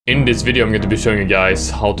In this video, I'm going to be showing you guys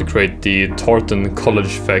how to create the Tartan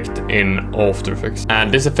Effect in After Effects.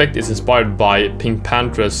 And this effect is inspired by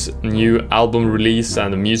Pinkpantheress' new album release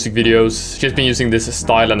and the music videos. She's been using this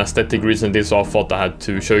style and aesthetic recently, so I thought I had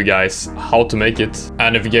to show you guys how to make it.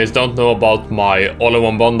 And if you guys don't know about my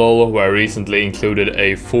all-in-one bundle, where I recently included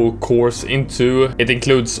a full course into, it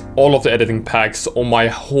includes all of the editing packs on my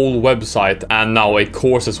whole website, and now a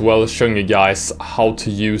course as well showing you guys how to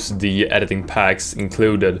use the editing packs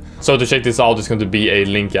included. So to check this out, there's going to be a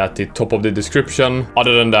link at the top of the description.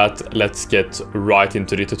 Other than that, let's get right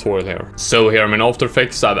into the tutorial here. So here I'm in After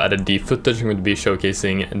Effects. I've added the footage. I'm going to be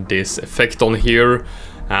showcasing this effect on here,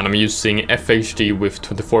 and I'm using FHD with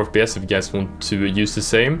 24 FPS if you guys want to use the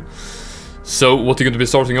same. So what you're going to be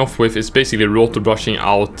starting off with is basically rotobrushing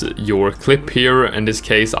out your clip here. In this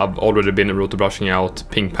case, I've already been rotobrushing out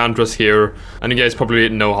Pinkpantheress here. And you guys probably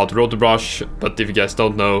know how to rotobrush, but if you guys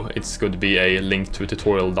don't know, it's going to be a link to a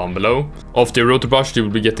tutorial down below. After rotobrush, you will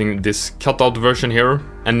be getting this cutout version here.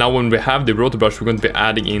 And now when we have the rotobrush, we're going to be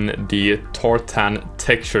adding in the tartan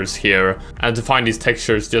textures here. And to find these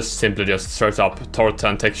textures, just search up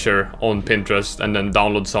tartan texture on Pinterest and then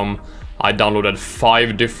download some. I downloaded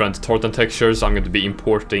 5 different tartan textures I'm going to be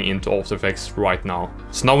importing into After Effects right now.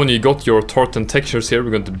 So now when you got your tartan textures here,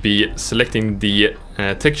 we're going to be selecting the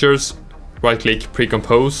textures, right click,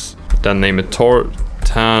 pre-compose, then name it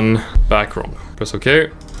tartan background. Press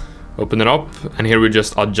OK, open it up, and here we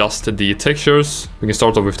just adjust the textures. We can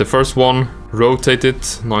start off with the first one, rotate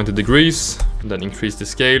it 90 degrees, then increase the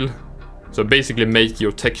scale. So basically make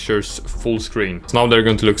your textures full screen. So now they're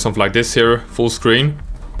going to look something like this here, full screen.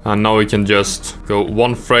 And now we can just go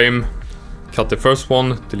one frame, cut the first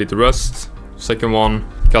one, delete the rest, second one,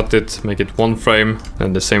 cut it, make it one frame,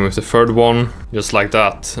 and the same with the third one, just like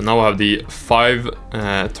that. And now I have the 5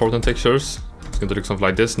 tartan textures. It's going to look something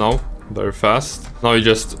like this now, very fast. Now you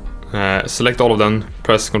just select all of them,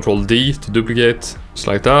 press Ctrl D to duplicate, just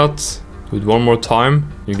like that. Do it one more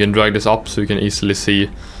time. You can drag this up so you can easily see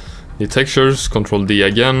the textures, Ctrl D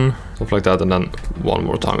again, stuff like that, and then one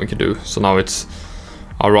more time we can do. So now it's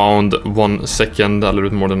around 1 second, a little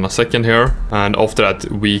bit more than a second here. And after that,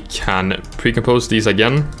 we can pre-compose these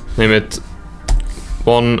again. Name it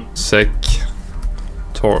 1 sec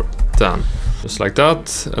tartan, just like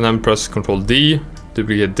that. And then press Ctrl D,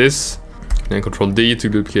 duplicate this, then Ctrl D to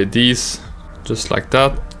duplicate these, just like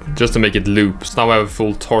that, just to make it loop. So now I have a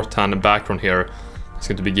full tartan background here. It's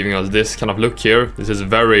going to be giving us this kind of look here. This is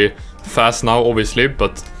very fast now, obviously,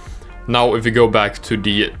 but now if we go back to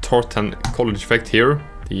the Tartan Effect here,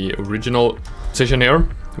 the original position here,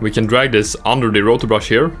 we can drag this under the rotobrush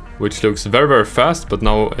here, which looks very, very fast, but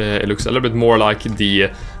now it looks a little bit more like the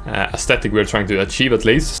aesthetic we're trying to achieve at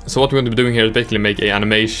least. So what we're going to be doing here is basically make an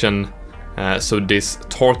animation so this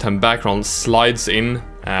tartan background slides in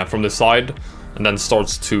from the side and then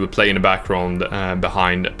starts to play in the background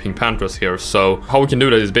behind Pinkpantheress here. So how we can do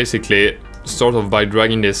that is basically start off by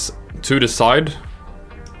dragging this to the side,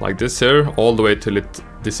 like this here, all the way till it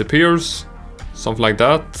disappears, something like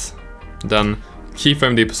that. Then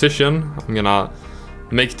keyframe the position. I'm gonna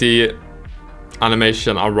make the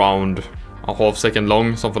animation around a half second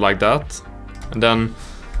long, something like that. And then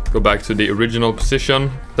go back to the original position,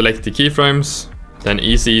 select the keyframes, then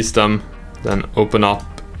ease them, then open up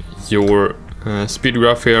your speed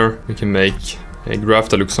graph here. We can make a graph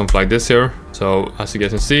that looks something like this here. So as you guys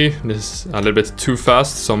can see, this is a little bit too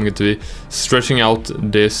fast, so I'm going to be stretching out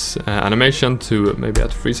this animation to maybe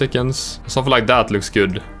at 3 seconds. Something like that looks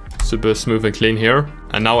good. Super smooth and clean here.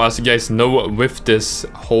 And now, as you guys know, with this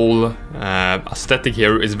whole aesthetic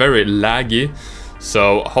here is very laggy.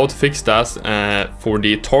 So how to fix that for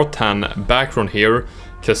the tartan background here,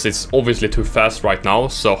 because it's obviously too fast right now.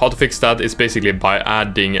 So how to fix that is basically by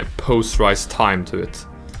adding post-rise time to it.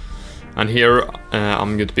 And here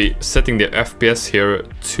I'm going to be setting the FPS here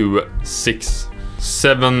to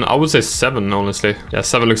 7, I would say 7 honestly. Yeah,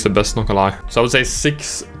 7 looks the best, not gonna lie. So I would say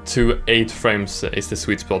 6 to 8 frames is the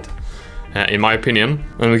sweet spot, in my opinion.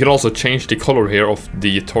 And we can also change the color here of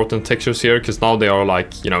the tartan textures here, because now they are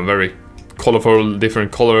like, you know, very colorful,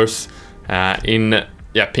 different colors. In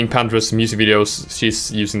Pinkpantheress music videos,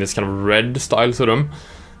 she's using this kind of red style to them.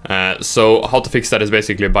 So how to fix that is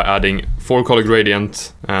basically by adding 4 color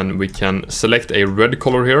gradient, and we can select a red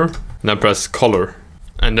color here, and then press color.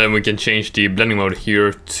 And then we can change the blending mode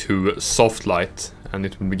here to soft light, and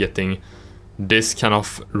it will be getting this kind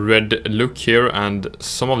of red look here, and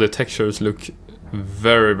some of the textures look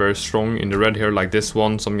very, very strong in the red here, like this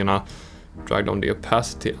one. So I'm gonna drag down the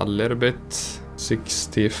opacity a little bit,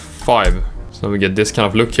 65. So we get this kind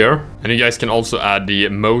of look here. And you guys can also add the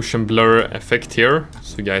motion blur effect here,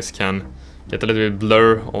 so you guys can Get a little bit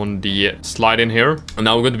blur on the slide in here. And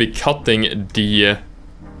now we're going to be cutting the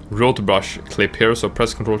Rotobrush clip here. So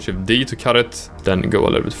press Ctrl-Shift-D to cut it. Then go a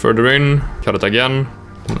little bit further in, cut it again.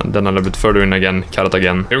 And then a little bit further in again, cut it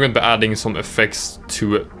again. Here we're going to be adding some effects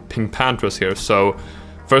to Pinkpantheress here. So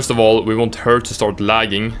first of all, we want her to start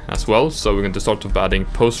lagging as well. So we're going to start with adding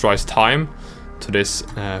posterized time to this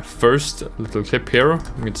first little clip here.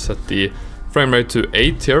 I'm going to set the frame rate to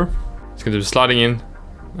 8 here. It's going to be sliding in,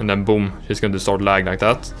 and then boom, she's going to start lag like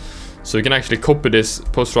that. So you can actually copy this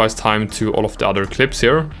posterized time to all of the other clips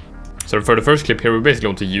here. So for the first clip here, we basically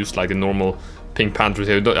want to use like the normal Pinkpantheress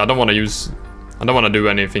here. I don't want to do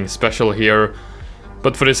anything special here.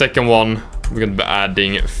 But for the second one, we're going to be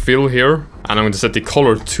adding fill here. And I'm going to set the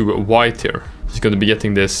color to white here. She's going to be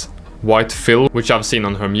getting this white fill, which I've seen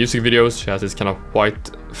on her music videos. She has this kind of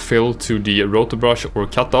white fill to the Rotobrush or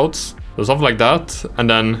cutouts. So something like that. And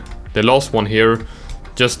then the last one here,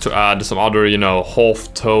 just to add some other, you know,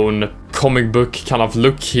 half-tone comic book kind of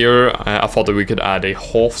look here. I thought that we could add a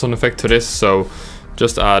half-tone effect to this. So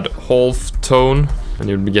just add half-tone and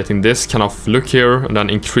you'll be getting this kind of look here. And then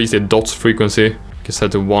increase the dots frequency. You can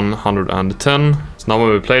set to 110. So now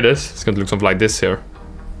when we play this, it's going to look something like this here.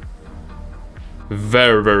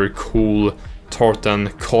 Very, very cool tartan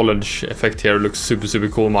college effect here. Looks super, super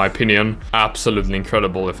cool in my opinion. Absolutely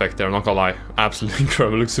incredible effect there, I'm not gonna lie. Absolutely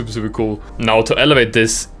incredible, looks super, super cool. Now to elevate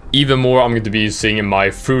this even more, I'm going to be using my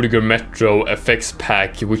Fruitiger Metro effects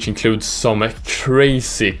pack, which includes some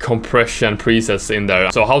crazy compression presets in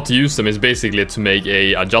there. So how to use them is basically to make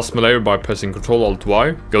a adjustment layer by pressing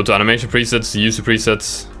Ctrl-Alt-Y. Go to animation presets, user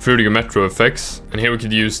presets, Fruitiger Metro effects. And here we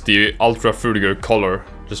could use the Ultra Fruitiger color.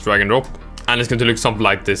 Just drag and drop. And it's going to look something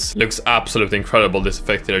like this. Looks absolutely incredible, this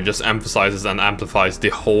effect here. Just emphasizes and amplifies the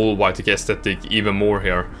whole Y2K aesthetic even more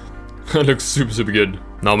here. It looks super, super good.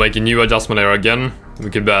 Now make a new adjustment layer again. We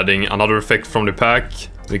could be adding another effect from the pack.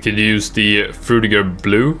 We could use the Fruitiger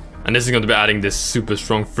blue. And this is going to be adding this super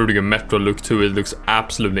strong Fruitiger Metro look to it. It looks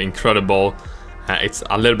absolutely incredible. It's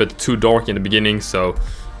a little bit too dark in the beginning, so you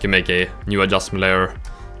can make a new adjustment layer.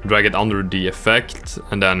 Drag it under the effect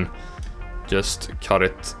and then just cut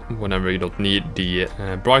it whenever you don't need the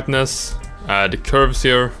brightness. Add the curves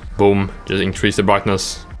here. Boom, just increase the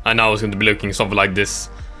brightness. And now it's going to be looking something like this.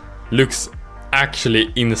 Looks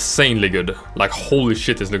actually insanely good. Like holy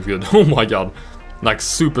shit, this looks good. Oh my god. Like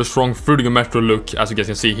super strong Fruitiger Metro look, as you guys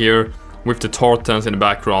can see here, with the tartans in the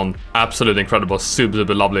background. Absolutely incredible, super,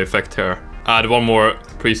 super lovely effect here. Add one more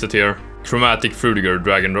preset here. Chromatic Fruitiger,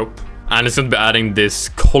 drag and drop. And it's going to be adding this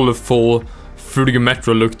colorful Fruitiger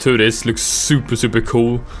Metro look to this. Looks super, super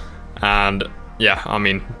cool. And yeah, I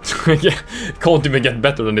mean, can't even get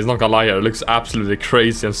better than this, not gonna lie here. It looks absolutely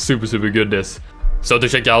crazy and super, super good this. So to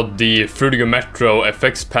check out the Fruitiger Metro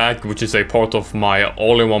effects pack, which is a part of my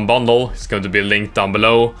all-in-one bundle, it's going to be linked down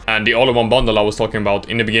below. And the all-in-one bundle I was talking about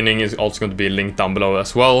in the beginning is also going to be linked down below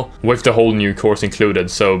as well, with the whole new course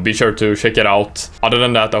included. So be sure to check it out. Other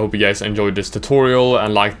than that, I hope you guys enjoyed this tutorial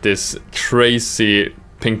and liked this crazy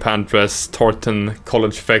Pinkpantheress tartan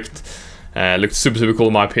college effect. Looks super, super cool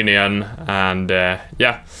in my opinion. And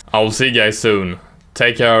yeah, I will see you guys soon.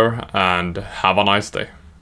 Take care and have a nice day.